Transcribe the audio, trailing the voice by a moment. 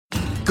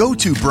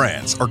Go-to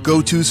brands are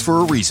go-tos for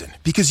a reason,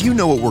 because you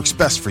know what works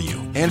best for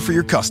you and for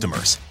your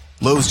customers.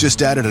 Lowe's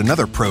just added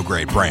another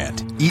pro-grade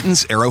brand,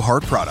 Eaton's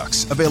AeroHeart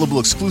products, available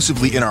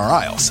exclusively in our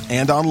aisles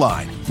and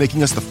online,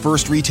 making us the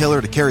first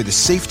retailer to carry the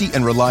safety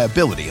and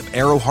reliability of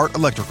AeroHeart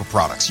electrical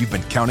products you've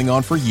been counting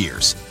on for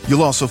years.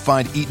 You'll also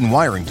find Eaton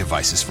wiring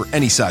devices for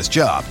any size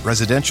job,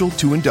 residential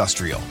to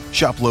industrial.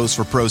 Shop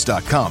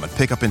Lowe'sForPros.com and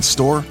pick up in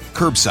store,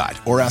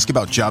 curbside, or ask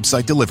about job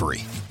site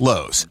delivery.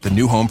 Lowe's, the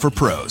new home for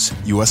pros,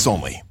 U.S.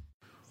 only.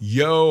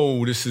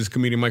 Yo, this is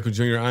comedian Michael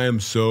Jr. I am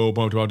so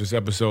pumped about this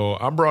episode.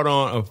 I brought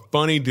on a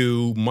funny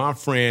dude, my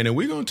friend, and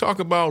we're going to talk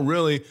about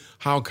really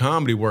how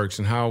comedy works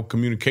and how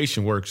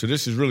communication works. So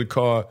this is really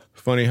called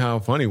Funny How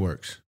Funny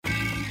Works.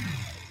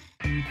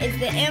 It's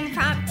the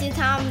impromptu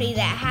comedy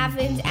that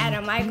happens at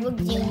a Michael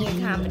Jr.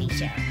 comedy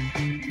show.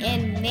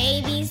 And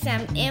maybe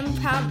some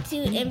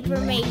impromptu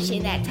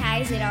information that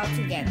ties it all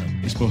together.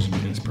 It's supposed to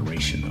be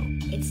inspiration, though.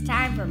 It's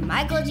time for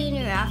Michael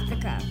Jr. Off the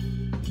Cuff.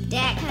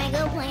 Dad, can I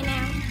go play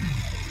now?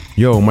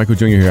 Yo, Michael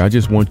Jr. here. I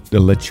just want to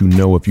let you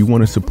know if you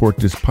want to support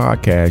this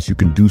podcast, you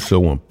can do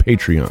so on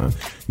Patreon.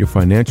 Your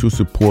financial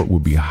support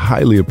will be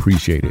highly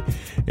appreciated.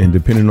 And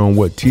depending on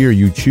what tier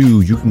you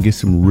choose, you can get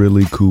some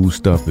really cool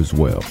stuff as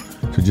well.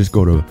 So just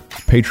go to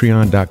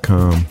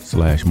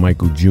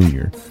patreon.com/Michael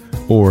Jr.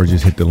 or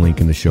just hit the link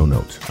in the show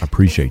notes. I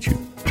appreciate you.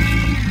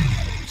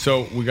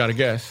 So we got a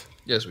guest.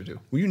 Yes, we do.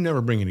 Well, you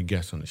never bring any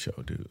guests on the show,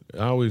 dude.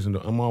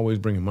 I'm always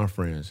bringing my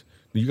friends.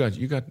 You got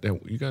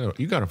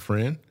a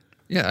friend.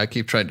 Yeah, I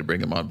keep trying to bring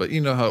him on, but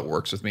you know how it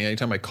works with me.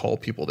 Anytime I call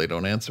people, they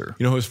don't answer.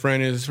 You know who his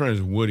friend is? His friend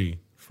is Woody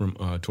from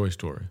Toy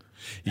Story.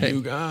 Hey.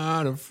 You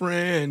got a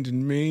friend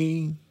in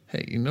me.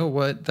 Hey, you know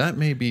what? That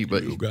may be,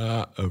 but You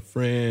got a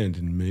friend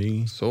in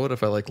me. so what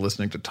if I like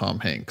listening to Tom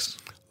Hanks?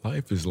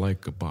 Life is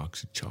like a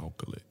box of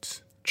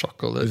chocolates.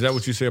 Chocolates. Is that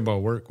what you say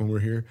about work when we're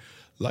here?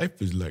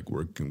 Life is like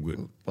working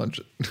with bunch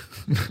of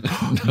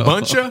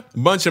Buncha?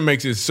 Buncha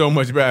makes it so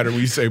much better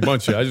when you say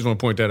Buncha. I just want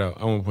to point that out.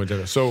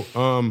 So,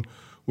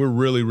 we're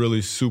really,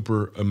 really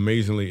super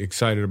amazingly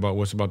excited about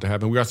what's about to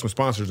happen. We got some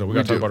sponsors, though. We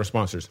got to talk about our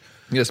sponsors.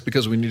 Yes,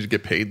 because we need to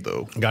get paid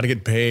though. Got to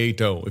get paid,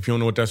 though. If you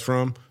don't know what that's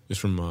from, it's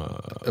from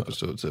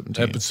Episode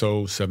 17.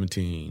 Episode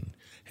 17.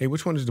 Hey,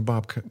 which one is the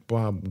Bob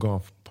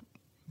Goff?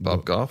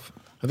 Bob Goff?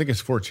 I think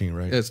it's 14,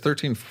 right? Yeah, it's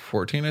 13,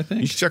 14, I You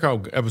think. should check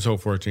out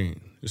episode 14.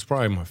 It's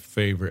probably my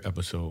favorite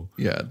episode.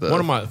 Yeah,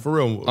 one of my, for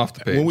real, off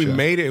the page, when we yeah.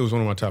 made it, it was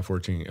one of my top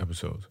 14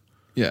 episodes.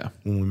 Yeah.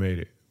 When we made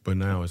it. But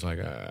now it's like,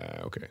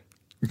 okay.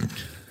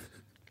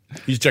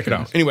 You should check it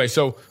out. Anyway,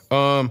 so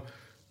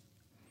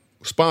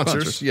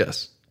sponsors.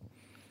 Yes.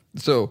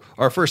 So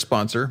our first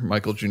sponsor,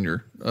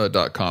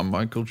 MichaelJr.com,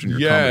 Michael Jr.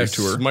 Yes,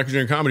 Comedy Tour. Michael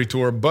Jr. Comedy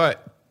Tour.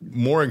 But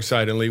more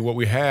excitingly, what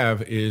we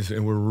have is,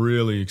 and we're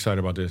really excited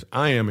about this,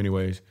 I am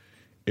anyways,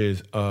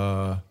 is we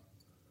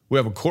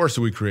have a course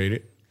that we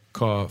created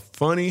called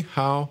Funny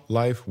How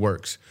Life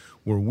Works,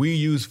 where we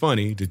use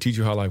funny to teach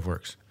you how life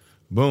works.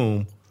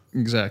 Boom.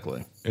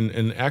 Exactly.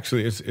 And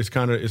actually,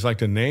 it's like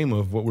the name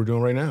of what we're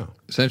doing right now.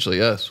 Essentially,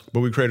 yes.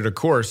 But we created a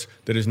course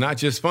that is not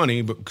just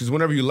funny, but because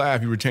whenever you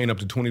laugh, you retain up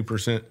to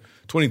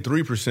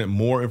 23%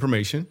 more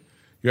information.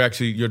 Your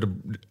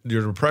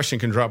depression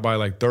can drop by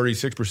like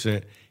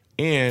 36%,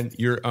 and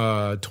you're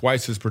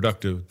twice as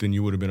productive than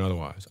you would have been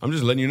otherwise. I'm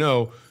just letting you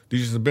know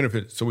these are the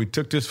benefits. So we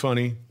took this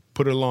funny,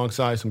 put it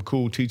alongside some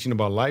cool teaching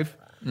about life,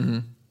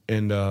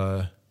 and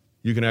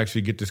you can actually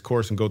get this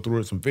course and go through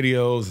it, some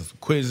videos, some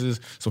quizzes,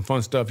 some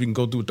fun stuff. You can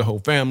go through with the whole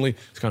family.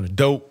 It's kind of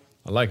dope.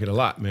 I like it a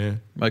lot,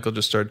 man. Michael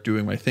just started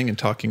doing my thing and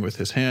talking with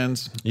his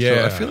hands. Yeah,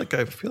 So I feel like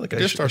I just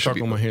should start talking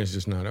be, with my hands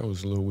just now. That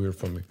was a little weird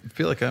for me. I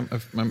feel like I'm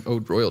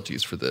owed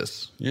royalties for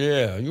this.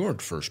 Yeah, you weren't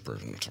the first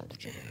person to talk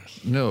with your hands.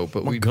 No,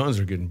 but My guns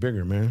are getting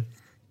bigger, man.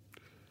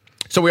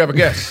 So we have a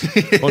guest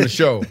on the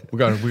show. We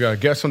got a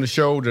guest on the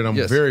show that I'm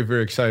very,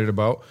 very excited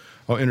about.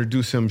 I'll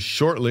introduce him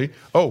shortly.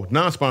 Oh,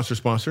 non-sponsor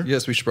sponsor.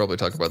 Yes, we should probably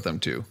talk about them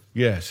too.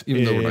 Yes.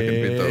 Even though we're not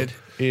going to be though. It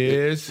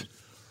is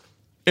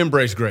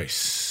Embrace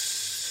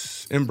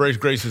Grace. Embrace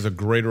Grace is a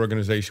great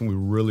organization. We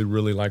really,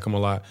 really like them a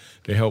lot.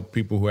 They help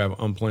people who have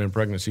unplanned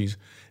pregnancies.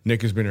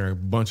 Nick has been there a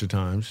bunch of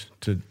times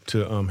to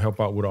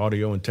help out with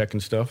audio and tech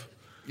and stuff.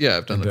 Yeah,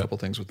 I've done a couple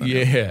things with them.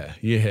 Yeah.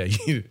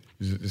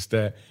 It's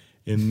that.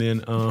 And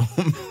then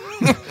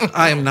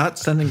I am not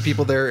sending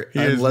people there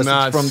unless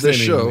it's from this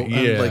show.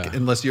 Yeah.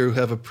 Unless you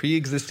have a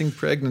pre-existing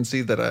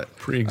pregnancy that I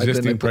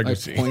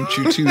pregnancy. I point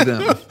you to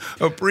them.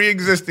 A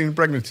pre-existing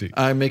pregnancy.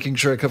 I'm making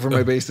sure I cover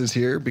my bases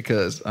here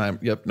because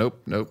nope,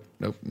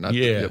 not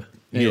yep.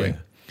 Anyway,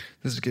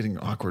 this is getting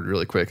awkward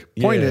really quick.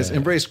 Point is,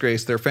 Embrace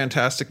Grace. They're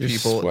fantastic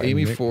people.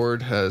 Amy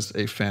Ford has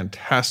a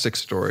fantastic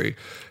story,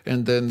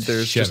 and then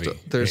there's Chevy.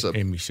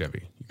 Amy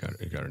Chevy.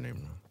 You got her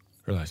name wrong.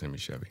 Her last name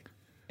is Chevy.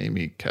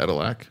 Amy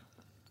Cadillac.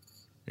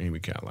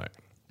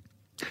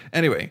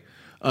 Anyway,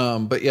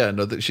 but yeah,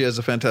 no, she has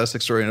a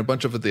fantastic story, and a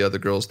bunch of the other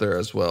girls there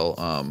as well.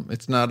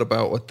 It's not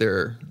about what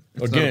they're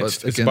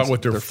against; it's about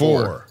what they're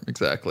for.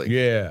 Exactly.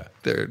 Yeah,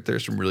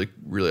 there's some really,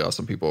 really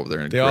awesome people over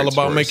there. They're all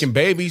about making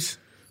babies.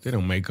 They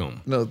don't make them.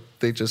 No,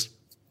 they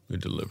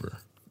deliver.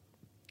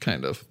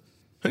 Kind of.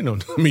 No,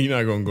 I mean, you're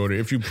not going to go there.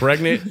 If you're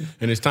pregnant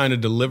and it's time to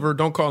deliver,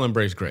 don't call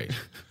Embrace Grace.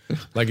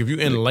 Like if you're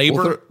in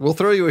labor. We'll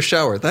throw you a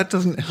shower. That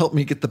doesn't help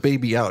me get the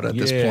baby out at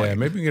this point. Yeah,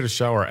 maybe you get a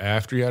shower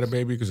after you had a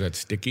baby because that's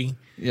sticky.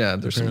 Yeah,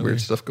 there's some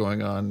weird stuff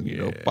going on,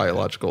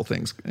 biological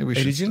things. Hey,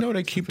 did you know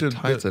they keep the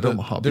tides at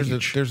Omaha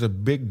Beach? There's a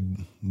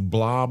big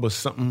blob of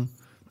something.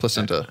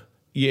 Placenta.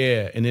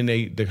 Yeah, and then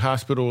the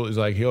hospital is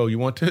like, yo, you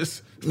want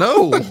this?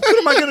 No. What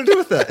am I going to do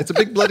with that? It's a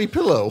big bloody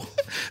pillow.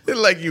 They're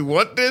like, you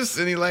want this?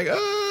 And he's like,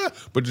 ah.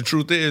 But the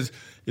truth is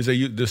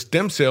that the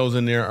stem cells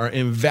in there are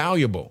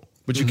invaluable.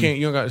 But you can't,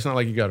 it's not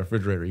like you got a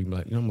refrigerator. You can be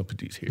like, I'm going to put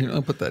these here.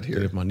 I'll put that here.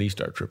 And if my knees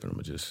start tripping, I'm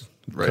going to just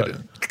cut it.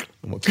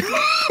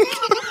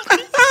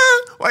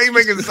 Why are you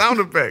making sound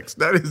effects?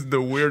 That is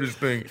the weirdest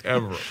thing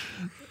ever.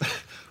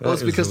 Well,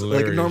 it's because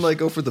normally I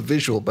go for the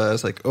visual, but I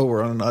was like,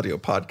 we're on an audio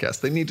podcast.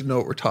 They need to know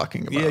what we're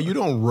talking about. Yeah, you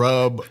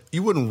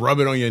wouldn't rub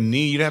it on your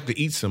knee. You'd have to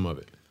eat some of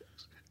it.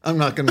 I'm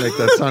not going to make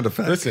that sound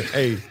effect. Listen,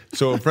 hey,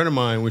 so a friend of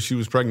mine, when she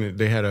was pregnant,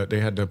 they had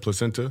the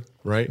placenta,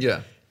 right?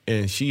 Yeah.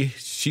 And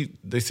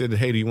they said,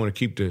 hey, do you want to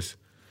keep this?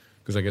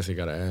 Because I guess they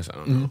got to ask, I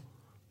don't know.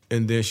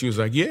 And then she was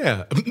like,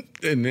 yeah.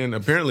 And then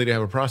apparently they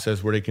have a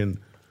process where they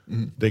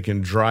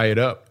can dry it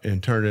up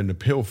and turn it into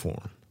pill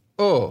form.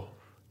 Oh.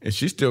 And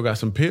she still got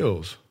some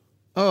pills.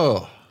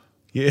 Oh.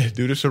 Yeah,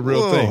 dude, it's a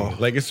real thing.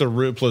 Like, it's a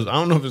real I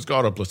don't know if it's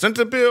called a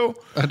placenta pill.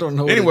 I don't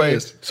know what anyway, it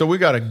is. So we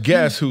got a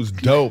guest who's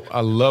dope.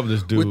 I love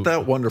this dude. With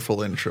that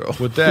wonderful intro.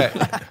 With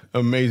that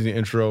amazing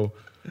intro.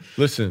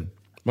 Listen,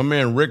 my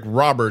man Rick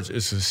Roberts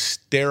is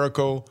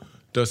hysterical,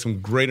 does some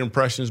great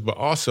impressions, but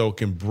also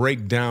can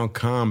break down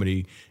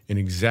comedy and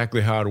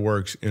exactly how it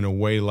works in a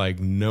way like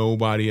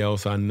nobody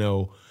else I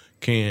know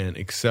can,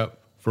 except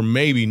for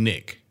maybe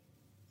Nick.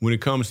 When it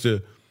comes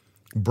to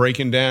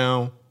breaking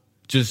down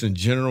just in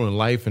general in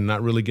life and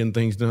not really getting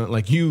things done.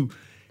 Like you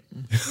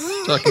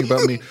talking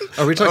about me.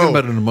 Are we talking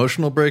about an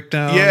emotional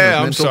breakdown? Yeah,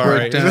 a mental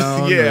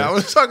breakdown? Yeah, I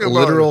was talking about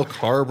literal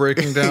car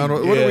breaking down.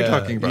 What are we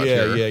talking about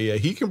here? Yeah.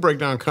 He can break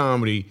down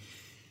comedy.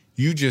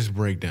 You just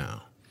break down.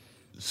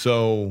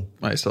 So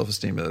my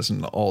self-esteem is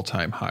an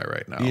all-time high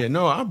right now. Yeah,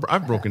 no,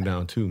 I've broken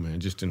down too, man,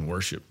 just in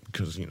worship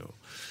because,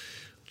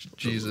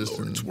 Jesus,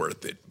 it's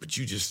worth it. But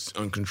you just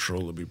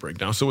uncontrollably break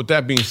down. So with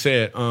that being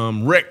said,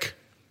 Rick,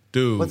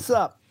 dude. What's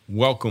up?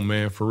 Welcome,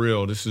 man, for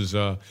real. This is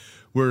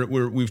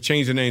we've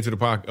changed the name of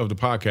the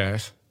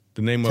podcast.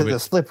 The name of it. The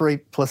slippery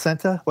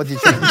placenta? What did you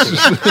change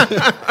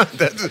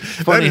That's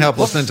funny how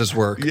placentas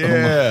work.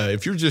 Yeah,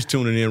 if you're just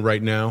tuning in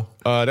right now,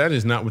 that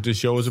is not what this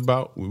show is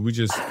about. We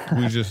just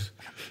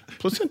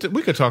placenta.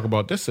 We could talk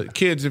about this.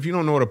 Kids, if you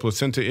don't know what a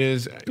placenta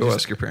is, go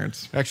ask your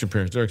parents. Ask your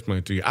parents. They'll explain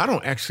it to you. I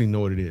don't actually know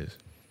what it is.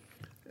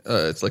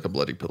 It's like a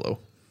bloody pillow.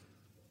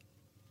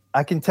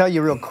 I can tell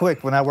you real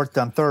quick, when I worked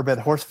on thoroughbred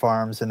horse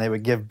farms and they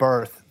would give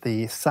birth,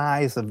 the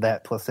size of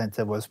that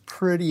placenta was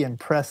pretty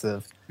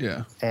impressive.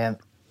 Yeah. And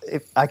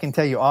I can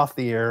tell you off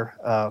the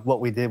air what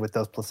we did with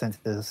those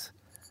placentas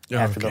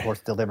after the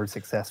horse delivered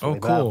successfully. Oh,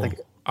 cool.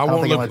 I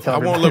won't look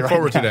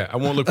forward to that. I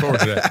won't look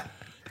forward to that.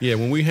 Yeah,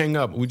 when we hang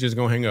up, we just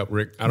going to hang up,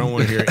 Rick. I don't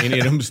want to hear any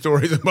of them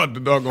stories about the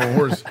doggone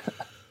horse.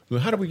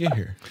 Well, how did we get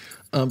here?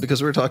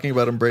 Because we were talking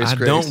about Embrace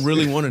Grace. I don't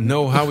really want to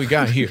know how we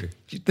got here.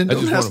 Then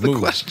don't ask the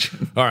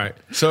question. All right.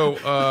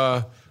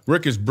 So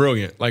Rick is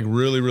brilliant, like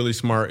really, really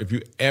smart. If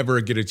you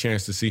ever get a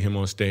chance to see him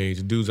on stage,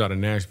 the dude's out of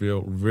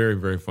Nashville, very,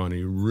 very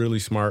funny, really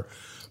smart.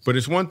 But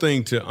it's one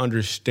thing to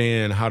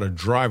understand how to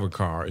drive a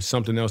car. It's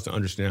something else to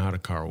understand how the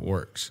car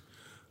works.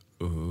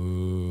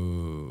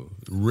 Ooh.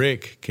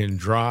 Rick can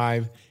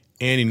drive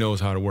and he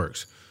knows how it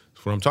works.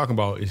 So what I'm talking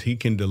about is he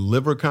can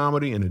deliver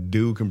comedy and the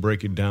dude can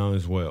break it down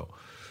as well.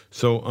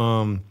 So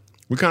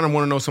we kind of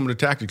want to know some of the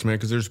tactics, man,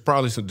 because there's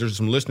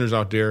some listeners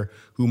out there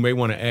who may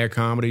want to add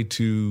comedy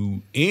to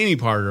any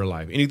part of their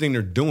life, anything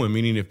they're doing,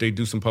 meaning if they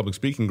do some public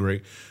speaking,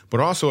 great. But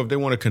also if they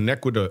want to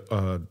connect with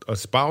a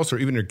spouse or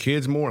even their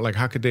kids more, like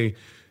how could they,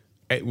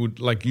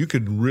 like you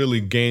could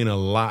really gain a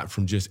lot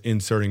from just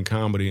inserting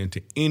comedy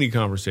into any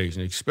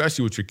conversation,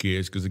 especially with your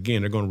kids, because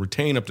again, they're going to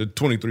retain up to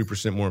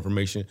 23% more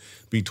information,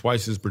 be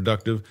twice as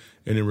productive,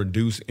 and then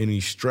reduce any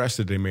stress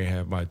that they may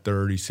have by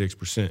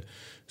 36%.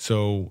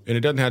 So, and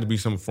it doesn't have to be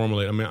some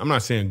formula. I mean, I'm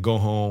not saying go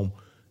home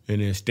and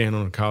then stand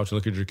on the couch and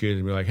look at your kids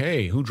and be like,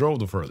 hey, who drove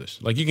the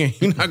furthest? Like,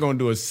 you're not going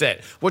to do a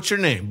set. What's your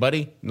name,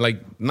 buddy? Like,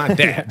 not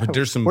that, but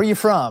there's some. Where you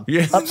from?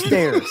 Yeah.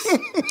 Upstairs.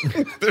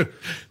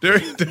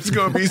 There's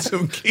going to be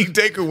some key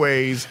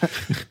takeaways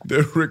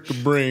that Rick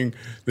could bring.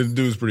 This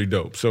dude's pretty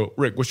dope. So,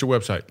 Rick, what's your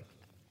website?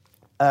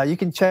 You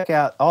can check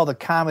out all the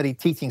comedy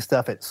teaching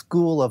stuff at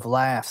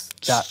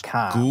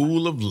schooloflaughs.com.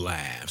 School of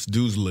Laughs.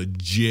 Dude's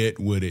legit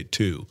with it,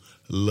 too.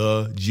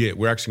 Legit.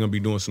 We're actually going to be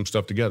doing some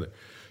stuff together.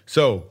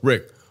 So,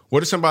 Rick,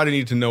 what does somebody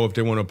need to know if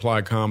they want to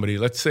apply comedy?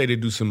 Let's say they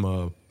do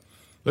some,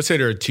 let's say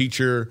they're a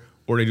teacher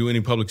or they do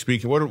any public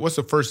speaking. What's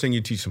the first thing you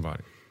teach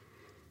somebody?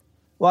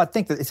 Well, I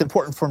think that it's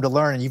important for them to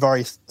learn, and you've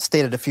already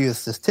stated a few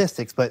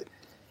statistics, but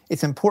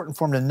it's important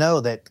for them to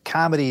know that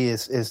comedy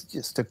is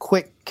just a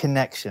quick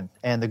connection.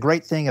 And the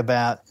great thing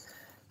about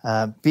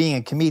being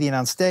a comedian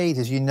on stage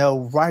is you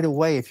know right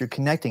away if you're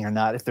connecting or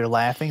not. If they're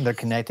laughing, they're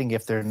connecting.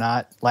 If they're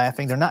not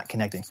laughing, they're not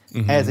connecting.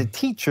 Mm-hmm. As a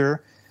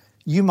teacher,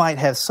 you might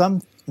have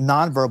some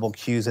nonverbal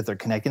cues that they're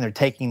connecting. They're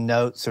taking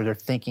notes or they're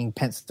thinking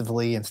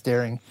pensively and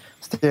staring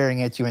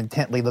at you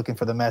intently, looking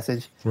for the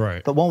message.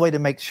 Right. But one way to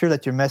make sure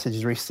that your message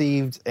is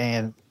received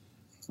and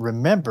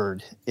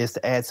remembered is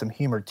to add some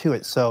humor to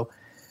it. So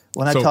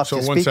when I talk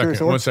to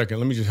speakers... One second.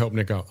 Let me just help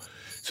Nick out.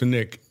 So,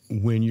 Nick,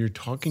 when you're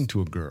talking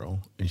to a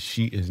girl and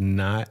she is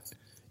not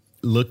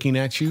looking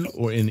at you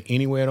or in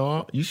any way at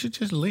all, you should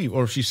just leave.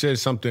 Or if she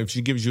says something, if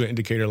she gives you an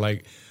indicator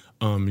like,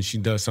 and she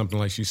does something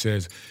like she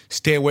says,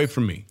 "Stay away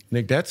from me,"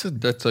 Nick, that's a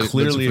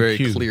very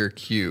clear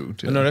cue.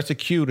 No, that's a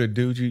cue to,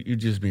 dude, you're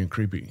just being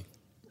creepy.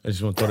 I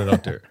just want to throw that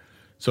out there.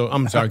 So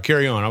I'm sorry.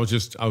 Carry on. It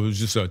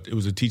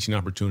was a teaching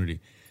opportunity.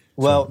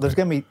 Well, there's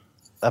going to be.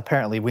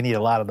 Apparently, we need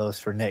a lot of those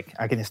for Nick.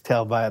 I can just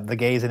tell by the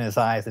gaze in his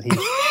eyes that he's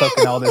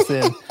soaking all this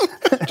in.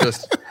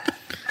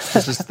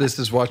 This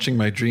is watching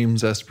my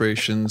dreams,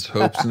 aspirations,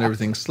 hopes, and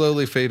everything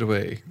slowly fade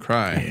away,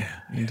 crying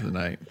into the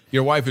night.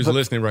 Your wife is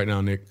listening right now,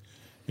 Nick,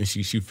 and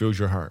she feels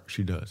your heart.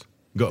 She does.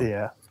 Go.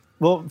 Yeah.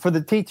 Well, for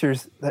the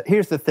teachers,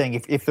 here's the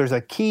thing. If there's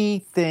a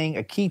key thing,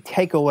 a key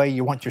takeaway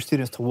you want your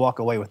students to walk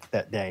away with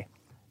that day,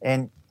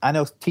 and I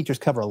know teachers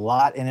cover a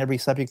lot in every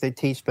subject they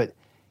teach, but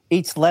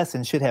each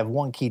lesson should have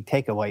one key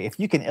takeaway. If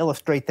you can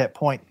illustrate that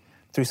point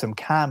through some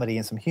comedy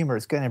and some humor,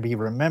 it's going to be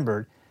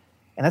remembered,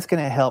 and that's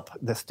going to help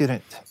the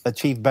student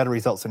achieve better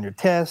results on your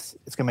tests.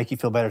 It's going to make you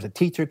feel better as a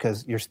teacher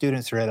because your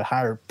students are at a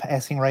higher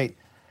passing rate.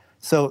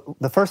 So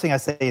the first thing I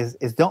say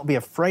is don't be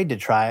afraid to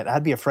try it.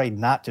 I'd be afraid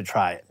not to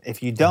try it.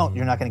 If you don't,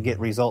 you're not going to get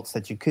results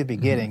that you could be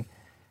getting.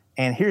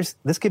 And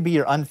this could be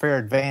your unfair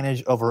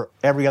advantage over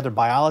every other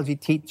biology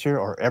teacher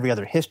or every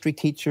other history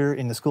teacher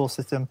in the school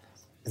system,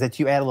 is that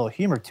you add a little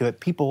humor to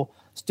it.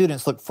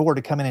 Students look forward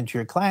to coming into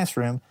your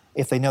classroom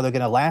if they know they're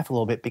going to laugh a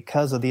little bit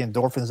because of the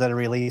endorphins that are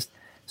released.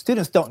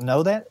 Students don't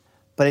know that,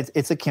 but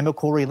it's a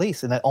chemical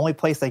release. And the only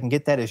place they can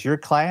get that is your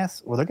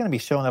class, where they're going to be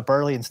showing up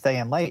early and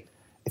staying late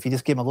if you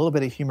just give them a little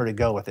bit of humor to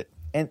go with it.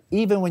 And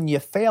even when you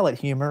fail at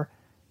humor,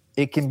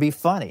 it can be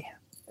funny.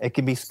 It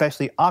can be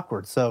especially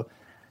awkward. So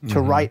to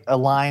write a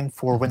line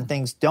for when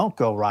things don't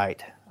go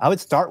right, I would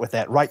start with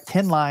that. Write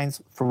 10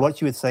 lines for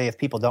what you would say if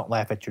people don't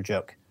laugh at your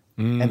joke.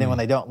 And then when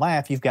they don't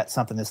laugh, you've got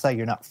something to say.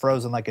 You're not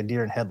frozen like a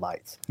deer in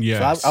headlights.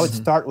 Yes. So I would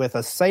start with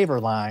a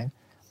savor line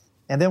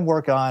and then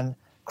work on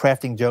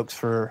crafting jokes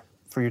for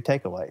your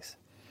takeaways.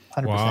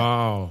 100%.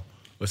 Wow.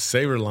 A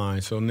savor line.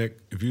 So, Nick,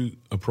 if you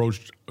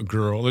approached a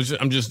girl,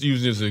 I'm just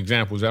using this as an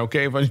example. Is that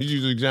okay if I just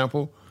use an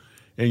example?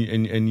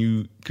 And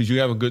you, because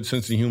you have a good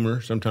sense of humor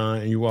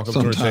sometimes, and you walk up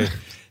to her and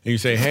you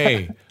say,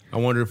 "Hey, I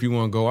wonder if you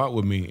want to go out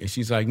with me." And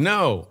she's like,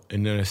 "No."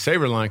 And then a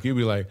savor line, you'd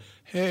be like,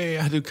 "Hey,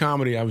 I do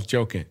comedy. I was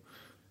joking."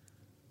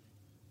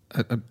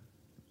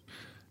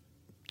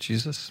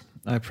 Jesus,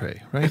 I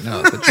pray right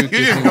now that you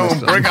give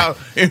me break out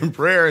in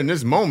prayer in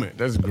this moment.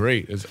 That's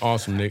great. That's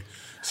awesome, Nick.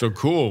 So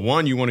cool.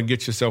 One, you want to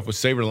get yourself a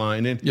savor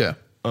line, and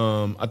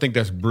I think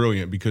that's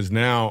brilliant because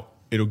now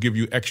it'll give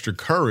you extra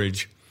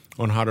courage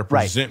on how to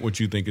present what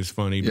you think is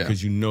funny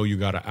because you know you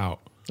got to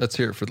out. Let's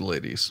hear it for the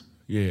ladies.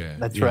 Yeah,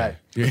 that's right.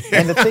 Yeah.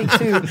 And the thing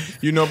too,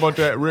 you know about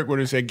that, Rick? Where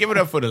they say, "Give it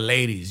up for the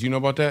ladies." You know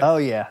about that? Oh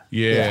yeah,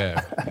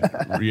 yeah.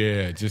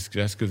 Just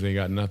that's because they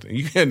got nothing.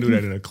 You can't do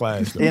that in a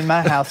class. Though. In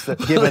my house,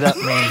 "give it up"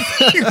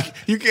 means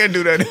you can't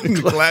do that in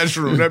the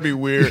classroom. That'd be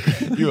weird.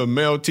 You a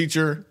male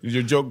teacher,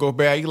 your joke go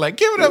bad. You like,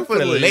 "Give it up for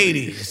the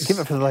ladies." Give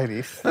it for the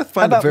ladies. I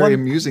find it very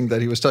amusing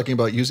that he was talking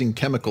about using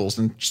chemicals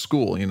in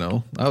school. You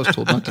know, I was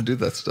told not to do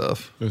that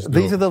stuff.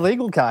 These are the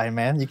legal kind,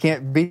 man. You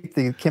can't beat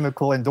the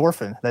chemical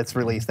endorphin that's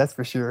released. That's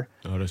for sure.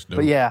 Oh, that's dope.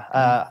 But yeah,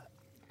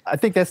 I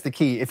think that's the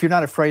key. If you're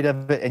not afraid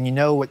of it and you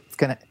know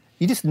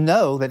you just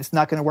know that it's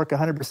not going to work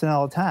 100%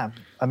 all the time.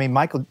 I mean,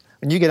 Michael,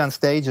 when you get on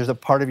stage, there's a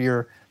part of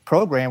your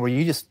program where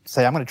you just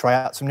say, "I'm going to try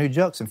out some new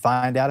jokes and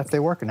find out if they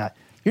work or not."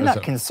 You're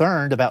not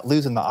concerned about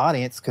losing the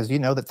audience because you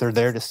know that they're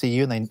there to see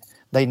you and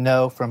they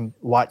know from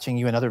watching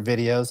you in other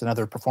videos and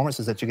other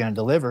performances that you're going to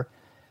deliver.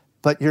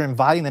 But you're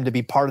inviting them to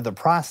be part of the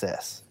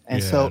process.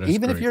 And so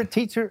even if you're a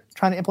teacher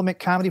trying to implement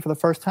comedy for the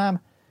first time,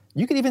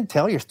 you can even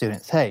tell your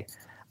students, "Hey,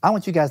 I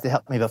want you guys to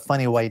help me with a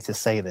funny way to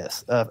say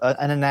this,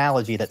 an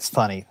analogy that's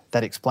funny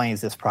that explains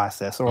this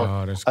process,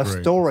 or a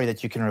story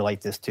that you can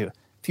relate this to."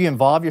 If you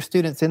involve your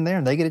students in there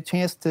and they get a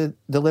chance to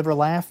deliver a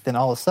laugh, then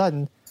all of a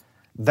sudden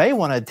they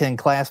want to attend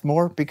class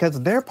more because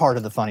they're part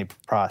of the funny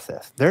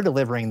process. They're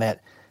delivering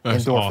that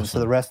endorphins to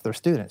the rest of their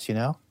students, you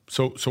know?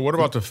 So what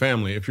about the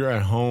family? If you're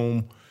at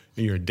home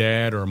and you're a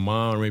dad or a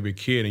mom or maybe a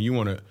kid and you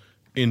want to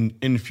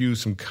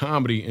infuse some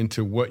comedy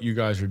into what you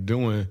guys are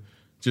doing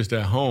just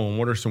at home,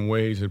 what are some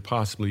ways that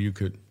possibly you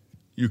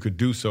could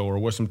do so, or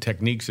what some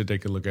techniques that they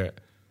could look at?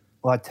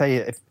 Well, I tell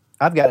you, if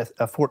I've got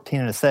a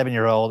 14 and a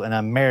 7-year-old, and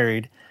I'm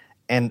married,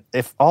 and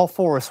if all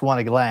four of us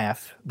want to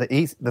laugh,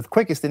 the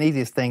quickest and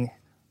easiest thing,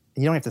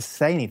 you don't have to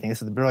say anything.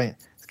 This is brilliant.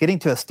 It's getting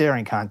to a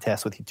staring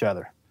contest with each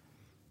other.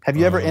 Have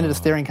you ever entered a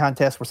staring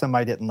contest where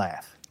somebody didn't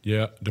laugh?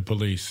 Yeah, the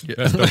police. Yeah.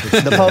 That's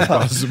The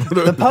popo.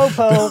 The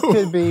popo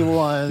could be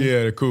one.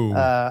 Yeah, they're cool.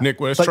 Nick,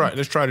 let's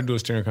try to do a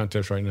staring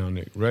contest right now,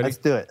 Nick. Ready? Let's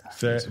do it.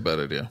 That's a bad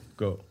idea.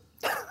 Go.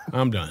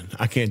 I'm done.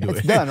 I can't do it.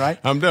 It's done, right?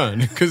 I'm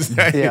done.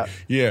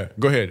 Yeah.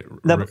 Go ahead.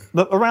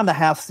 But around the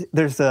house,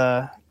 there's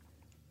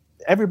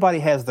everybody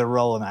has their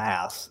role in the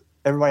house.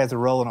 Everybody has a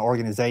role in an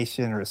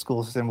organization or a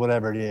school system,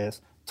 whatever it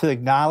is. To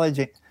acknowledge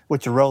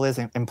what your role is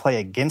and play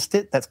against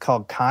it, that's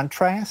called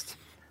contrast.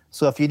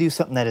 So if you do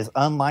something that is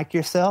unlike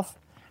yourself,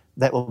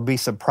 that will be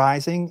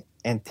surprising,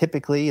 and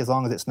typically, as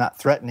long as it's not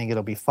threatening,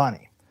 it'll be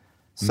funny.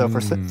 So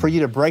for you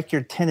to break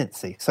your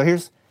tendency. So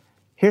here's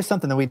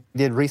something that we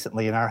did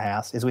recently in our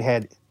house is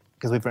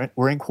because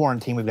we're in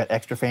quarantine, we've got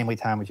extra family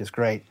time, which is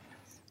great.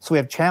 So we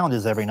have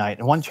challenges every night.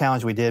 And one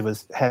challenge we did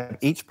was have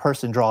each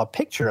person draw a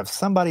picture of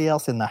somebody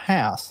else in the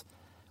house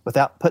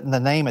without putting the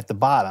name at the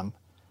bottom.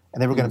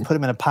 And they were going to put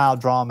them in a pile,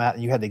 draw them out,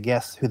 and you had to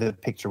guess who the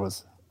picture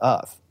was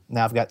of.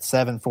 Now I've got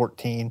 7,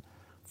 14,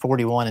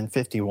 41, and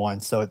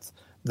 51. So it's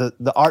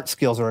the art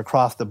skills are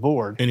across the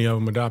board. Any of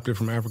them adopted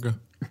from Africa?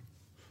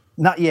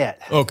 Not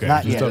yet. Okay,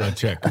 Not just yet. thought I'd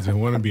check because it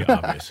wouldn't be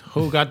obvious.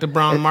 Who got the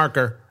brown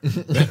marker?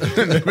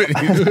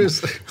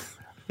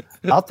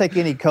 I'll take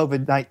any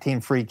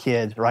COVID-19 free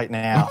kid right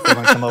now if they're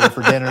going to come over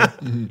for dinner.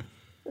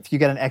 If you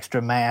got an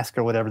extra mask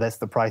or whatever, that's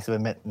the price of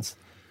admittance.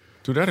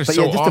 Dude, that is But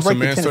so yeah, just to awesome,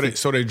 break the man.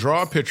 So they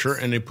draw a picture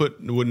and they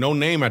put with no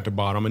name at the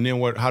bottom, and then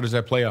what? How does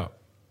that play out?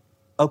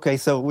 Okay,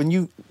 so when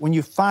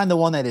you find the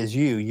one that is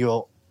you,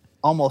 you'll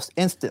almost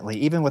instantly,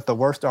 even with the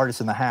worst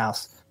artist in the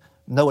house,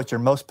 know what your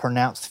most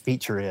pronounced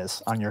feature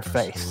is on your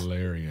face.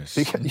 Hilarious.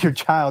 Because your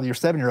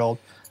 7-year-old,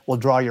 will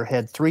draw your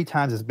head 3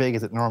 times as big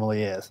as it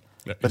normally is.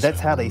 But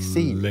that's how they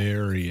see you.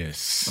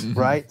 Hilarious.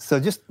 Right? So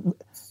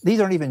these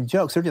aren't even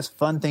jokes. They're just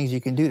fun things you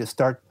can do to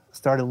start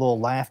a little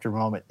laughter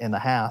moment in the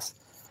house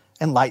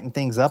and lighten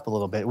things up a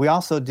little bit. We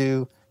also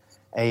do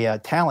a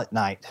talent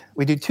night.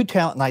 We do 2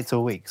 talent nights a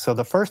week. So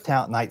the first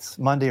talent night's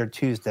Monday or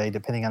Tuesday,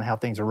 depending on how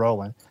things are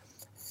rolling.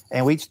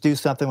 And we each do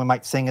something. We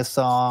might sing a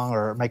song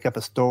or make up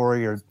a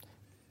story or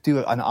do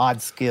an odd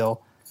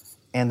skill.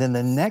 And then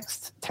the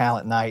next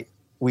talent night,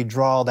 we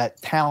draw that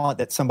talent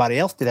that somebody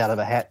else did out of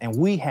a hat, and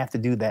we have to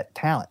do that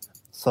talent.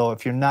 So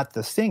if you're not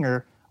the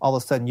singer, all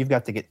of a sudden you've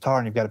got the guitar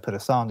and you've got to put a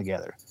song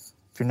together.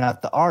 If you're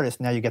not the artist,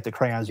 now you got the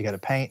crayons you got to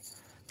paint.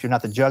 If you're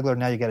not the juggler,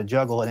 now you got to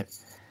juggle. And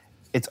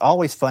it's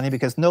always funny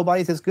because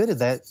nobody's as good at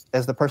that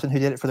as the person who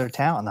did it for their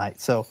talent night.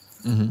 So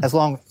as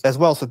well as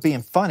with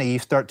being funny, you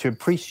start to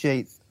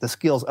appreciate the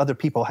skills other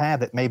people have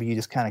that maybe you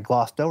just kind of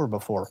glossed over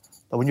before.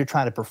 But when you're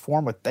trying to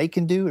perform what they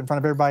can do in front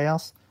of everybody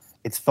else,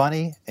 it's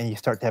funny, and you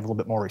start to have a little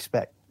bit more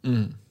respect.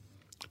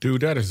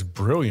 Dude, that is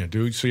brilliant,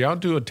 dude. So y'all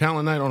do a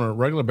talent night on a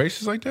regular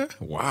basis like that?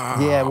 Wow.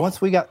 Yeah,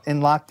 once we got in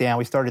lockdown,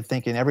 we started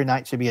thinking every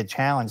night should be a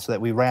challenge so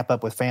that we wrap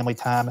up with family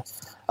time,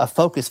 a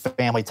focused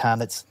family time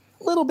that's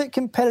a little bit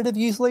competitive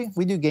usually.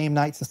 We do game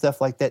nights and stuff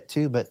like that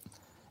too, but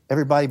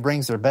everybody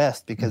brings their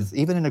best because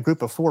even in a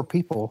group of 4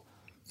 people,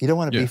 you don't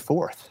want to be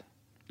fourth.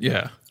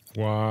 Yeah.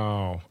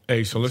 Wow.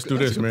 Hey, so let's do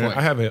this, man.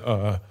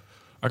 Point.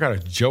 I got a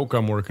joke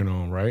I'm working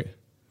on, right?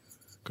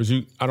 Because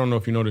I don't know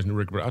if you know this,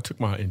 Rick, but I took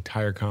my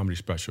entire comedy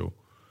special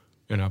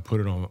and I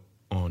put it on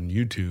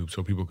YouTube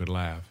so people could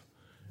laugh,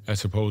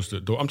 as opposed to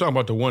I'm talking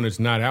about the one that's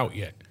not out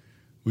yet.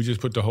 We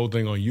just put the whole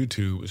thing on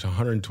YouTube. It's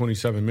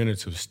 127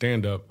 minutes of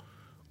stand-up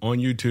on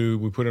YouTube.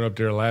 We put it up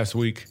there last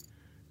week,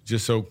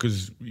 just so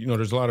because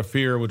there's a lot of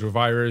fear with the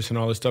virus and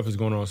all this stuff is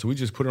going on. So we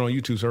just put it on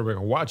YouTube so everybody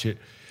can watch it,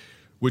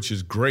 which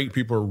is great.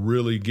 People are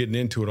really getting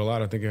into it a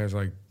lot. I think it has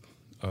like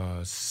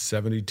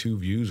 72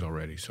 views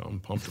already, so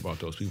I'm pumped about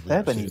those people.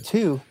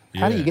 72?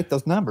 How do you get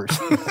those numbers?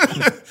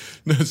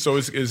 So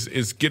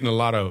it's getting a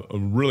lot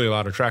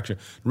of traction.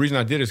 The reason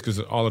I did it is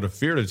because all of the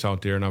fear that's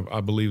out there, and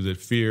I believe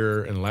that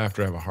fear and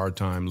laughter have a hard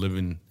time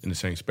living in the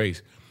same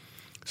space.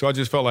 So I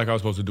just felt like I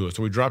was supposed to do it.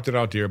 So we dropped it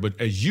out there. But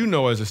as you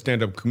know, as a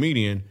stand-up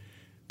comedian,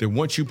 that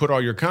once you put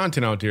all your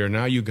content out there,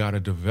 now you got to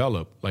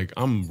develop. Like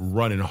I'm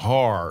running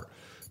hard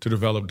to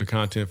develop the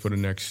content for the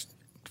next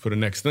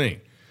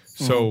thing.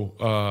 So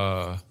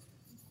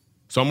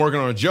I'm working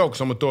on a joke.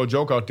 So I'm going to throw a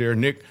joke out there.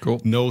 Nick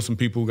knows some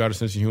people who got a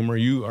sense of humor.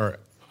 You are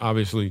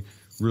obviously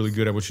really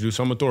good at what you do.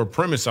 So I'm going to throw a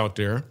premise out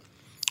there,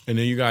 and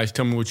then you guys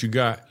tell me what you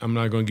got. I'm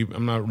not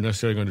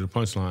necessarily going to do the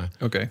punchline.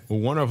 Okay. Well,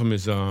 one of them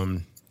is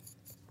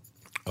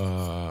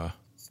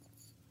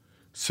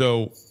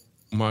so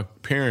my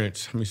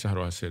parents, let me see, how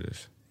do I say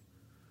this?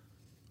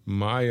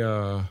 My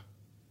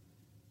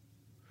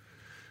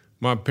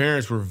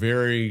parents were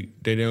they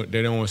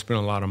don't want to spend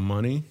a lot of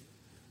money.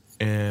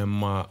 And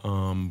my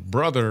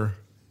brother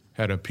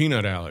had a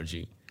peanut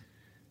allergy,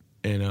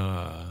 and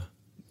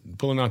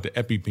pulling out the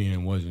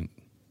EpiPen wasn't,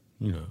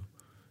 it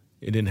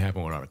didn't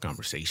happen without a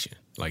conversation.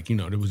 Like, it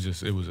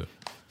was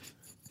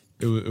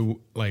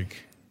like,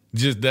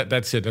 just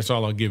that's it. That's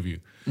all I'll give you.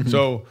 Mm-hmm.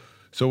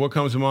 So what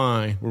comes to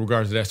mind with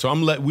regards to that? So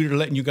we're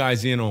letting you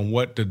guys in on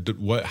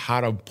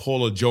how to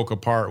pull a joke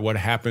apart, what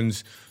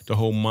happens, the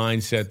whole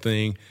mindset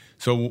thing.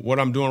 So what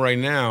I'm doing right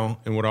now,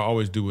 and what I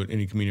always do with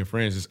any comedian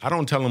friends, is I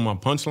don't tell them my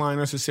punchline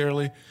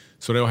necessarily,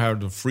 so they'll have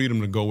the freedom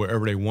to go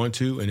wherever they want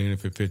to, and then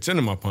if it fits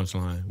into my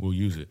punchline, we'll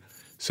use it.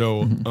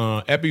 So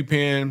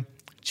EpiPen,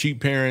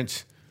 cheap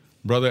parents,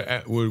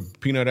 brother with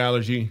peanut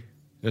allergy.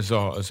 That's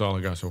all I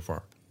got so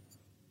far.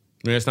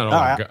 I mean, that's not all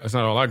I got. That's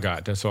not all I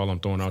got. That's all I'm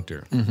throwing out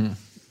there. Mm-hmm.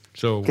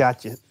 So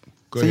gotcha.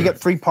 So you got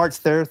 3 parts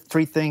there,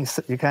 3 things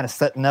you're kind of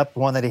setting up.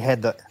 One that he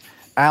had the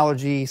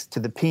allergies to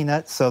the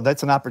peanuts, so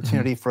that's an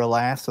opportunity for a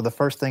laugh. So the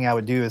first thing I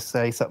would do is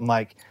say something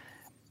like,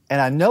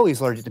 and I know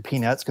he's allergic to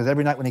peanuts because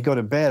every night when he'd go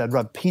to bed, I'd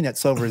rub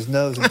peanuts over his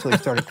nose until he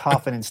started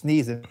coughing and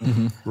sneezing.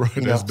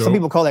 Right, some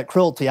people call that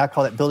cruelty. I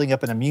call that building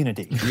up an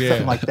immunity,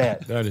 something like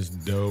that. That is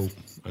dope.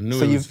 I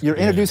knew so you're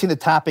introducing the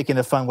topic in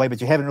a fun way,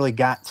 but you haven't really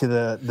got to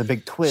the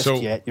big twist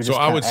yet. You're just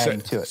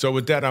adding to it. So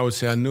with that, I would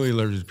say I knew he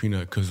allergic to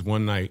peanut because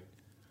one night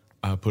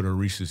I put a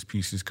Reese's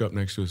Pieces cup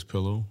next to his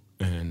pillow,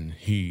 and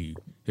his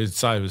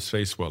side of his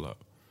face swelled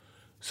up.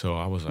 So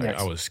I was like,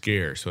 I was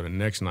scared. So the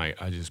next night,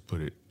 I just put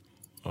it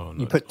on.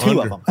 You put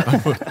 2 of them.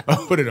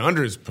 I put it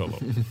under his pillow.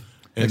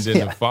 And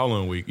then the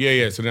following week,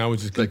 so then I would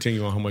just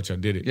continue on how much I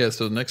did it. Yeah,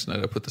 so the next night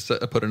I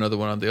put another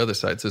one on the other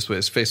side, so this way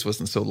his face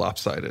wasn't so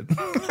lopsided.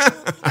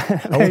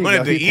 I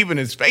wanted to even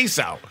his face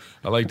out.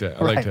 I like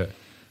that. I like that.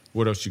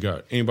 What else you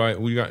got?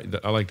 Anybody?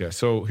 I like that.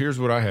 So here's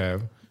what I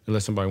have,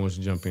 unless somebody wants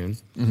to jump in.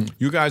 Mm-hmm.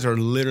 You guys are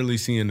literally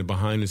seeing the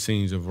behind the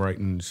scenes of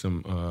writing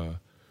some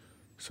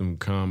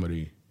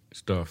comedy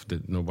stuff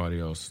that nobody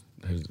else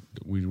has.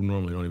 We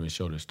normally don't even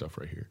show this stuff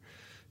right here.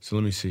 So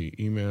let me see.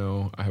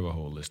 Email. I have a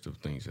whole list of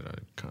things that I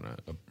kind of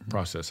a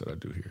process that I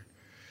do here.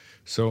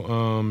 So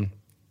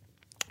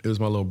it was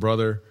my little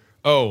brother.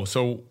 Oh,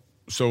 so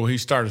he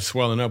started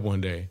swelling up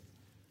one day,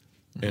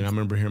 and I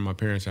remember hearing my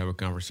parents have a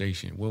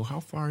conversation. Well, how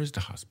far is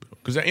the hospital?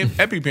 Because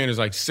EpiPen is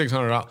like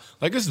 $600.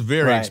 Like, it's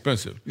very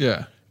expensive.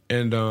 Yeah.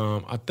 And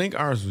I think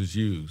ours was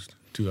used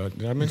too.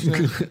 Did I mention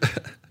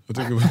that? I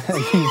think it was.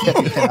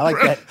 I like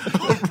that.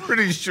 I'm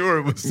pretty sure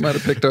it was. You might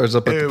have picked ours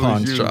up at the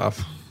pawn shop.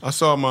 I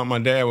saw my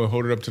dad would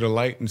hold it up to the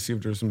light and see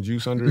if there's some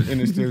juice under it.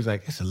 And he was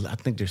like, I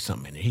think there's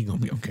something in it. He's going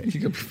to be okay. He's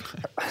going to be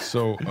fine.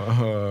 So,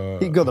 you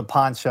can go to the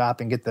pawn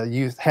shop and get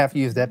the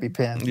half-used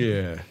EpiPen.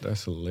 Yeah,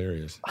 that's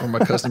hilarious. Or my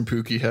cousin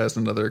Pookie has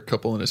another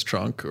couple in his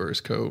trunk or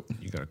his coat.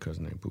 You got a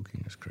cousin named Pookie?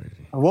 That's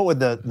crazy. What would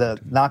the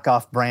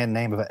knockoff brand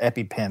name of an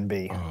EpiPen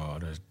be? Oh,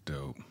 that's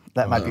dope.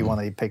 That might be one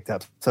that he picked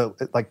up. So,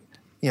 like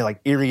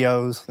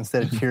Erios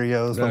instead of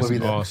Cheerios. That's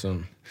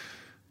awesome.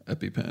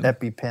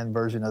 EpiPen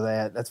version of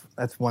that.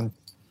 That's one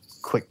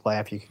quick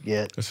laugh you could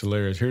get. That's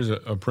hilarious. Here's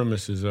a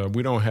premise: is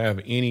we don't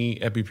have any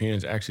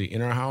EpiPens actually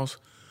in our house,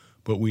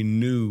 but we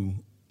knew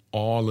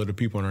all of the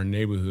people in our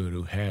neighborhood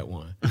who had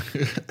one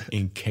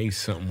in case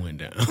something went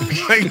down.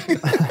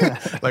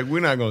 like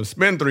we're not going to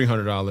spend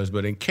 $300,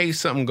 but in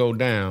case something go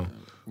down,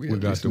 we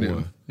got the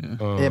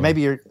one. Yeah,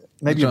 maybe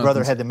your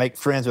brother had to make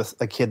friends with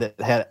a kid that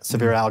had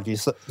severe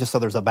allergies, just so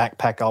there's a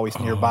backpack always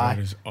nearby.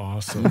 That is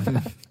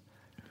awesome.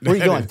 Where are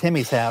you going?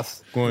 Timmy's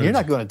house. You're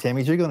not going to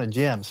Timmy's. You're going to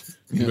Jim's.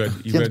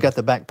 Jim's got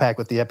the backpack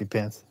with the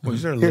EpiPens. Well,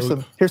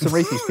 here's some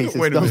Reese's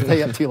Pieces. Don't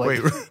stay up too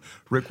late. Wait,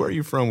 Rick, where are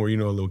you from? Where you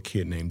know a little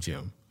kid named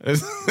Jim?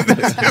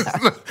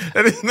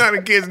 That is not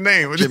a kid's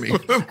name. Jimmy. You're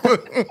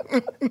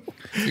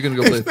gonna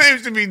go play. His name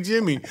should be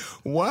Jimmy.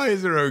 Why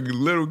is there a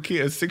little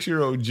kid, a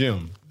 6-year-old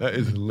Jim? That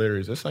is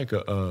hilarious. That's like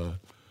a.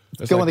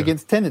 Going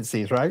against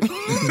tendencies, right?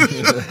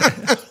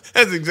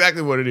 That's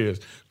exactly what it is.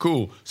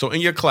 Cool. So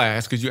in your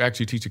class, because you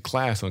actually teach a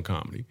class on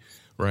comedy,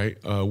 right?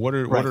 What do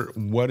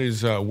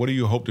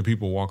you hope that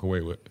people walk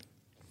away with?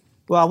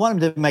 Well, I want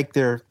them to make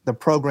the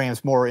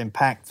programs more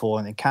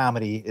impactful, and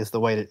comedy is the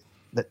way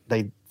that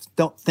they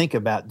don't think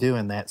about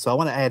doing that. So I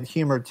want to add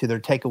humor to their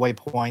takeaway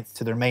points,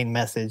 to their main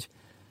message.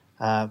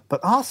 But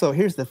also,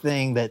 here's the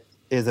thing that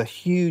is a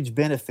huge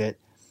benefit.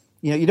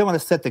 You don't want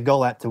to set the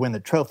goal out to win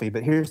the trophy,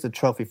 but here's the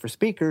trophy for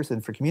speakers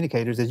and for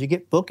communicators is you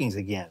get bookings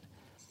again.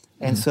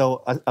 And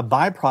so a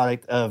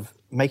byproduct of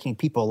making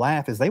people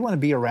laugh is they want to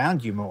be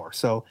around you more.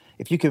 So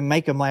if you can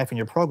make them laugh in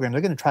your program, they're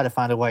going to try to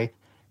find a way,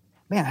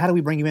 man, how do we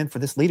bring you in for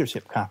this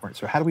leadership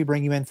conference? Or how do we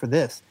bring you in for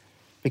this?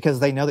 Because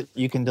they know that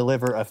you can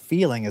deliver a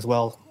feeling as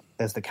well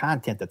as the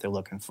content that they're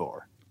looking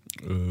for.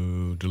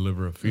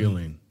 Deliver a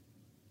feeling.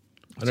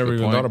 I never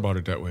even thought about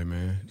it that way,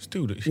 man.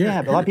 But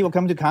a lot of people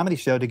come to a comedy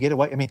show to get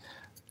away. I mean,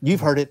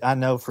 you've heard it. I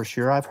know for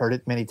sure. I've heard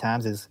it many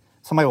times is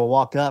somebody will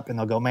walk up and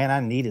they'll go, man, I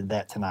needed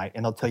that tonight.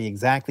 And they'll tell you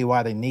exactly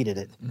why they needed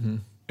it. Mm-hmm.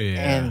 Yeah.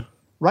 And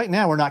right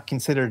now we're not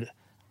considered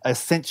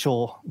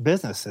essential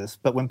businesses,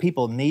 but when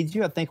people need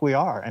you, I think we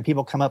are. And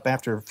people come up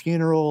after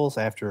funerals,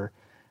 after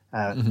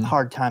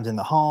hard times in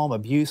the home,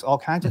 abuse, all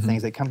kinds of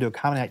things. They come to a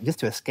comedy night just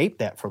to escape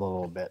that for a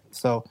little bit.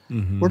 So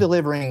we're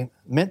delivering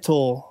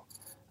mental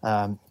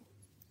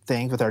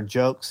things with our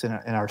jokes and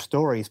our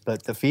stories,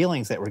 but the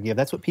feelings that we give,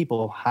 that's what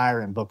people hire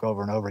and book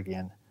over and over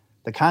again.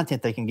 The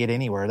content they can get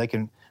anywhere. They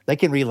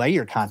can relay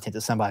your content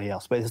to somebody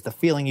else, but it's the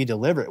feeling you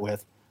deliver it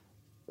with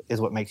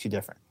is what makes you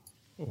different.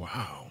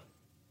 Wow.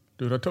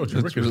 Dude, I told you,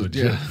 Rick is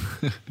legit.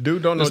 Yeah.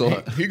 Dude, don't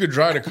know. He could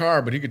drive the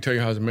car, but he could tell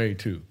you how it's made,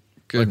 too.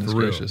 Goodness for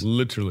real. gracious.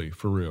 Literally,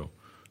 for real.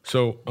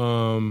 So,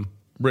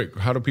 Rick,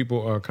 how do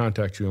people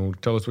contact you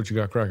and tell us what you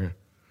got cracking?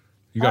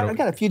 I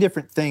got a few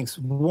different things.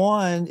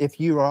 One, if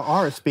you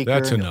are a speaker.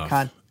 That's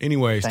enough.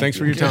 Anyways, thanks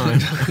for your time.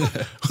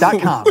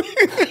 .com.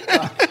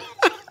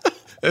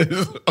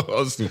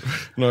 Awesome.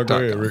 No, go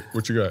ahead, Rick.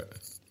 What you got?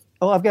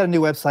 Oh, I've got a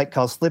new website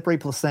called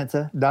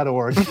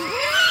slipperyplacenta.org.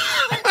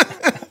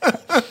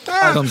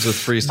 Comes with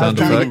free sound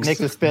effects. Nick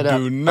to spit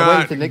up. Do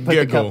not Nick put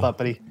the cup up,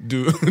 buddy.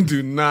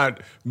 Do not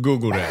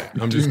Google that.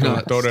 I'm just going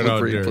to throw that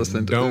out there.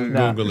 Don't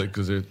Google it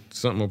because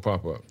something will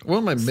pop up. One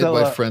of my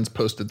midwife friends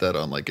posted that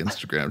on like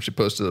Instagram. She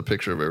posted a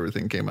picture of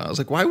everything came out. I was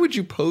like, why would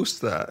you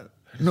post that?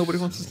 Nobody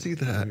wants to see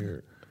that.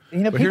 You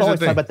know, people always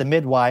talk about the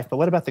midwife, but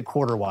what about the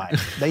quarter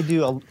wife? They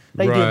do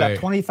about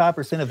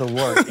 25% of the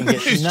work and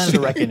get none of the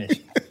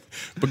recognition.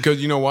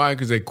 Because you know why?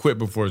 Because they quit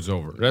before it's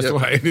over. That's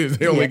why it is.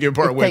 They only get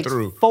part way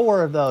through. It takes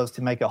 4 of those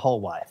to make a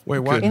whole wife. Wait,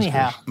 why?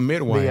 Anyhow,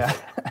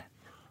 midwife.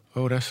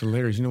 Oh, that's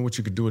hilarious. You know what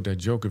you could do with that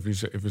joke? If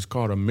it's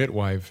called a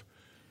midwife,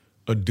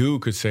 a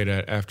dude could say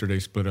that after they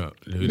split up.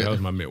 Dude, that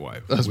was my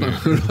midwife. That's my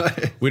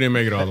midwife. We didn't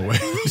make it all the way.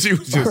 She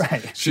was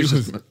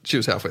just she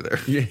was halfway there.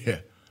 Yeah.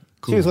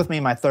 Cool. She was with me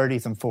in my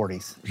 30s and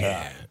 40s.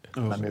 Yeah.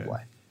 My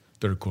midwife.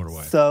 Third quarter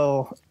wife.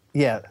 So,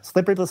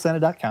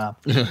 slipperyplacenta.com.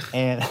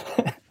 And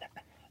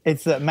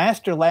it's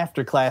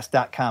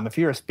masterlaughterclass.com. If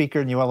you're a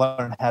speaker and you want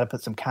to learn how to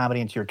put some comedy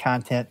into your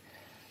content,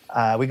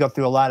 we go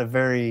through a lot of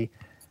very,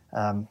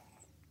 how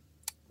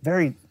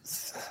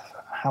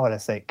would I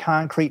say,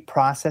 concrete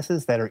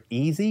processes that are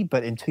easy,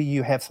 but until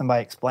you have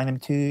somebody explain them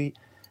to you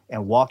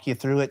and walk you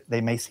through it,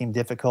 they may seem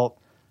difficult.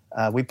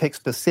 We pick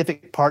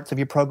specific parts of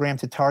your program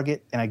to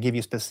target, and I give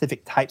you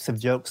specific types of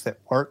jokes that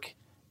work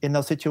in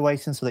those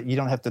situations so that you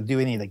don't have to do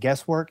any of the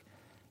guesswork.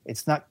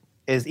 It's not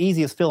as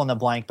easy as fill in the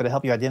blank, but it'll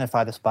help you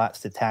identify the spots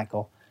to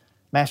tackle.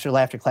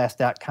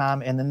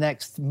 MasterLaughterClass.com. In the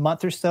next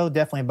month or so,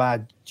 definitely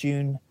by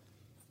June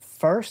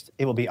 1st,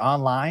 it will be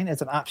online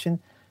as an option,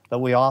 but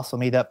we also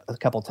meet up a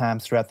couple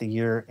times throughout the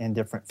year in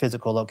different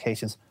physical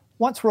locations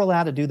once we're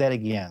allowed to do that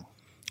again.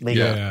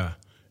 Legally. Yeah.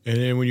 And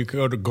then when you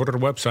go to the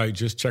website,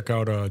 just check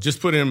out,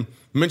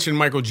 mention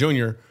Michael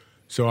Jr.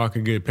 so I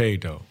can get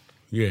paid, though.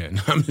 Yeah,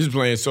 I'm just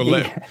playing. So,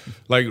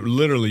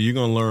 literally, you're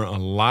going to learn a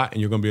lot,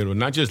 and you're going to be able to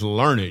not just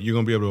learn it, you're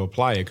going to be able to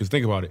apply it. Because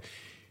think about it.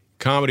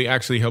 Comedy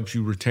actually helps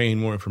you retain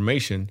more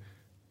information,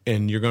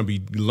 and you're going to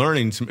be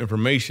learning some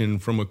information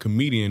from a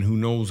comedian who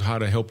knows how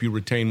to help you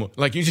retain more.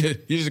 Like, you're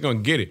just going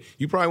to get it.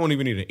 You probably won't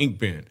even need an ink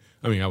pen.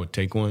 I mean, I would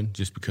take one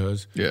just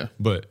because. Yeah.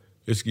 But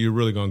you're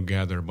really going to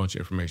gather a bunch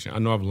of information. I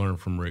know I've learned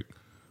from Rick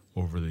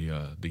over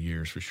the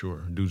years for sure.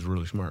 Dude's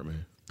really smart,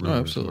 man. Really,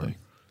 absolutely. Really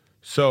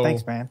so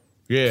thanks, man.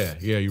 Yeah.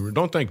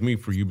 Don't thank me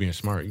for you being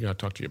smart. You got to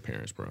talk to your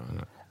parents, bro.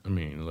 I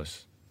mean,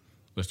 unless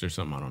there's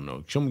something I don't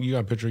know. Show me, you got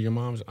a picture of your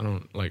mom's? I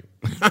don't, like,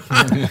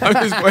 I'm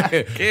just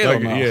playing.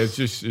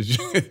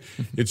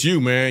 It's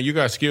you, man. You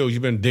got skills.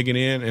 You've been digging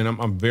in, and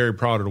I'm very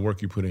proud of the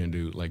work you put in,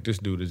 dude. Like, this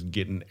dude is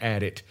getting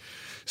at it.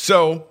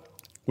 So,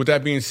 with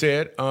that being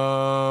said,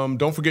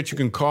 don't forget you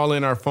can call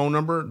in our phone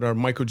number, our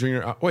Michael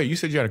Jr. Wait, you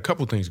said you had a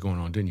couple things going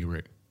on, didn't you,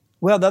 Rick?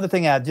 Well, the other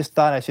thing I just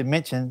thought I should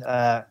mention,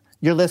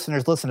 your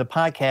listeners listen to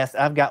podcasts.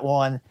 I've got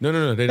one.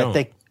 No, they don't.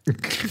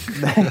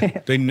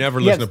 They never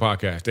listen to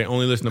podcasts. They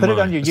only listen to mine. Put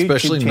it on your YouTube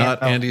Especially channel.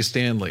 not Andy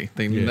Stanley.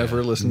 They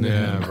never listen to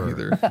him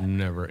either.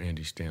 Never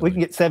Andy Stanley. We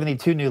can get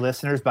 72 new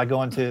listeners by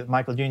going to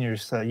Michael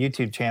Jr.'s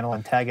YouTube channel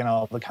and tagging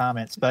all the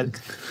comments. But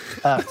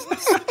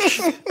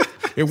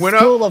it went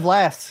up.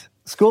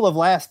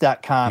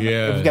 Schooloflast.com.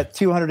 Yeah. We've got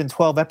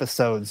 212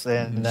 episodes,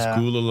 and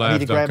I need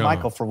to grab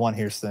Michael for one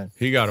here soon.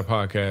 He got a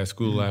podcast,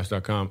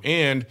 schooloflast.com.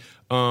 And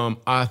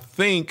I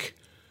think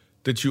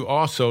that you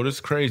also, this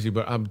is crazy,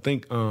 but I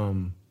think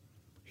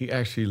he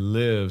actually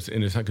lives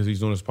in his house because he's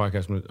doing his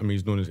podcast.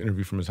 He's doing his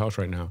interview from his house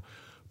right now.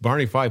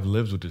 Barney Fife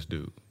lives with this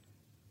dude.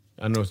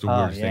 I know it's the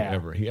weirdest thing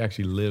ever. He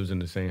actually lives in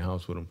the same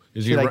house with him.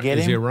 Is he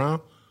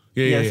around?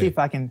 Yeah. See if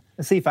I can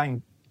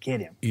get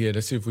him. Yeah,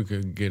 let's see if we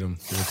could get him.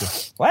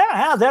 Well,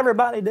 how's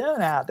everybody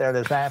doing out there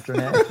this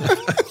afternoon?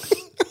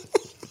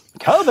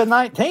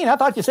 COVID-19. I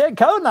thought you said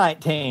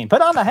code-19.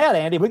 Put on the hat,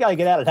 Andy. We got to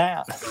get out of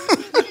town.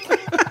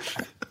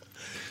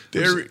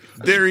 There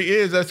he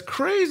is. That's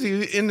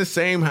crazy. In the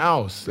same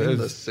house. In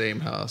the same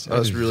house. I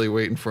was really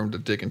waiting for him to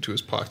dig into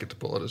his pocket to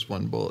pull out his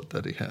one bullet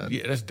that he had.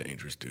 Yeah, that's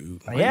dangerous,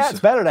 dude. Yeah,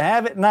 it's better to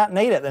have it and not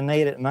need it than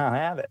need it and not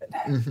have it.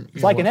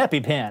 It's like an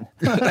EpiPen.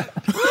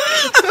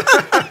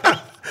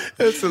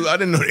 I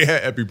didn't know they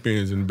had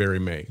EpiPens in Barry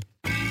May.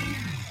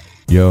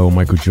 Yo,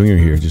 Michael Jr.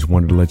 here. Just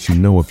wanted to let you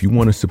know if you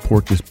want to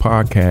support this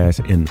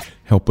podcast and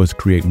help us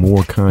create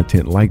more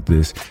content like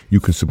this, you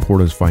can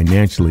support us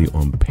financially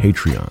on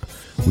Patreon.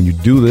 When you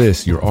do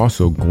this, you're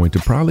also going to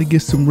probably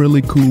get some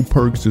really cool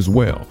perks as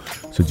well.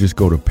 So just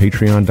go to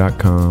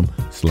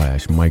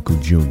patreon.com/Michael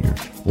Jr.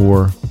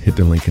 or hit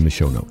the link in the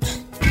show notes.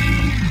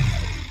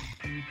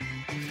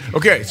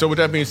 Okay, so with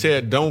that being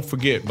said, don't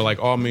forget, but like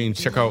all means,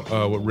 check out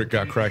what Rick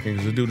got cracking,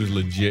 because the dude is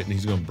legit and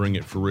he's gonna bring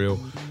it for real.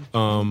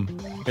 And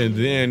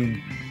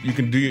then you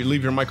can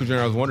leave your Michael Jr.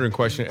 I Was Wondering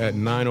question at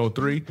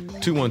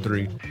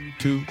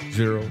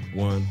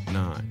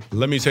 903-213-2019.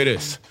 Let me say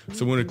this.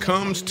 So when it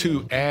comes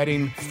to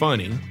adding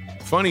funny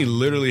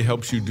literally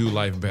helps you do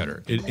life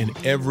better in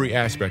every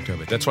aspect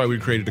of it. That's why we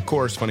created the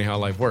course, Funny How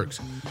Life Works.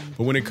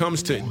 But when it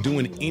comes to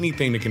doing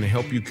anything that can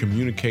help you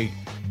communicate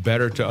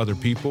better to other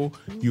people,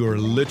 you are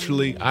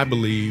literally, I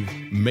believe,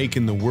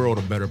 making the world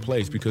a better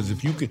place. Because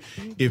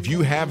if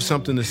you have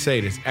something to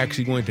say that's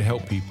actually going to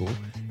help people,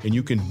 and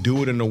you can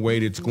do it in a way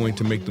that's going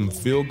to make them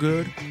feel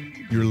good,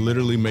 you're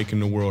literally making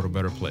the world a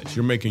better place.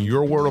 You're making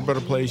your world a better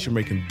place. You're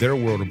making their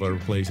world a better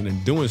place. And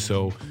in doing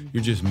so,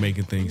 you're just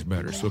making things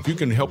better. So if you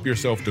can help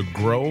yourself to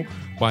grow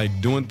by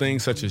doing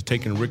things such as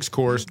taking Rick's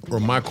course or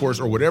my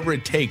course or whatever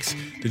it takes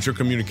that your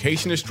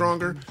communication is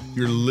stronger,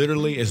 you're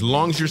literally, as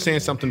long as you're saying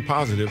something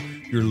positive,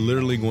 you're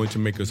literally going to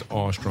make us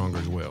all stronger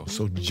as well.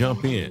 So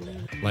jump in.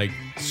 Like,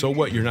 so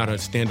what? You're not a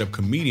stand-up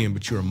comedian,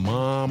 but you're a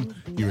mom,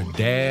 you're a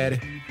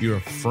dad, you're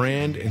a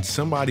friend, and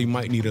somebody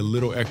might need a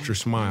little extra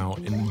smile,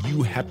 and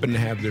you happen to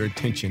have their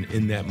attention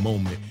in that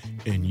moment,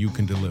 and you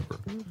can deliver.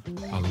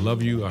 I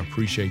love you. I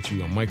appreciate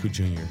you. I'm Michael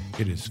Jr.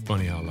 It is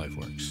funny how life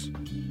works.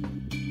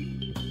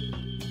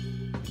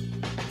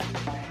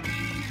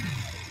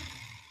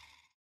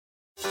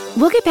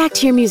 We'll get back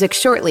to your music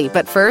shortly,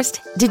 but first,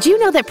 did you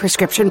know that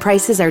prescription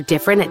prices are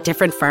different at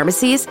different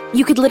pharmacies?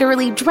 You could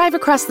literally drive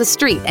across the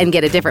street and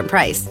get a different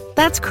price.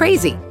 That's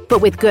crazy.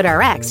 But with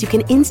GoodRx, you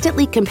can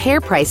instantly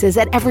compare prices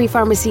at every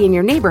pharmacy in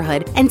your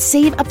neighborhood and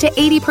save up to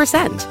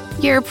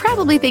 80%. You're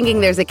probably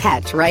thinking there's a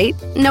catch, right?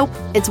 Nope.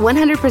 It's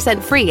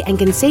 100% free and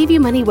can save you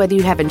money whether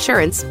you have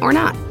insurance or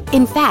not.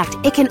 In fact,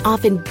 it can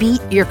often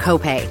beat your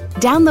copay.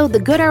 Download the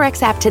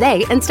GoodRx app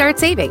today and start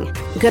saving.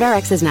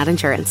 GoodRx is not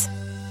insurance.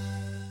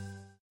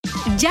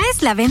 Ya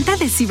es la venta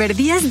de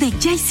Ciberdías de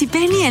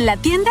JCPenney en la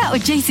tienda o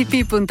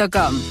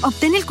jcp.com.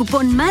 Obtén el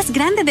cupón más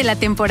grande de la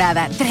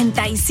temporada,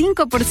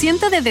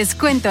 35% de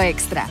descuento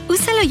extra.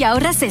 Úsalo y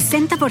ahorra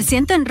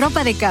 60% en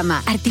ropa de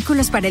cama,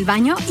 artículos para el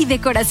baño y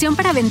decoración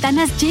para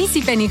ventanas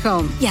JCPenney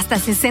Home. Y hasta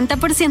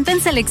 60% en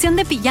selección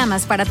de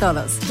pijamas para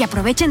todos. Y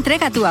aprovecha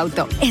entrega a tu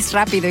auto. Es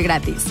rápido y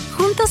gratis.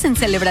 Juntos en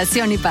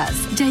celebración y paz.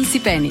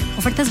 JCPenney.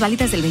 Ofertas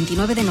válidas del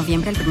 29 de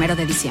noviembre al 1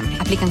 de diciembre.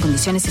 Aplican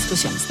condiciones y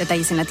exclusiones.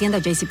 Detalles en la tienda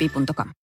o jcp.com.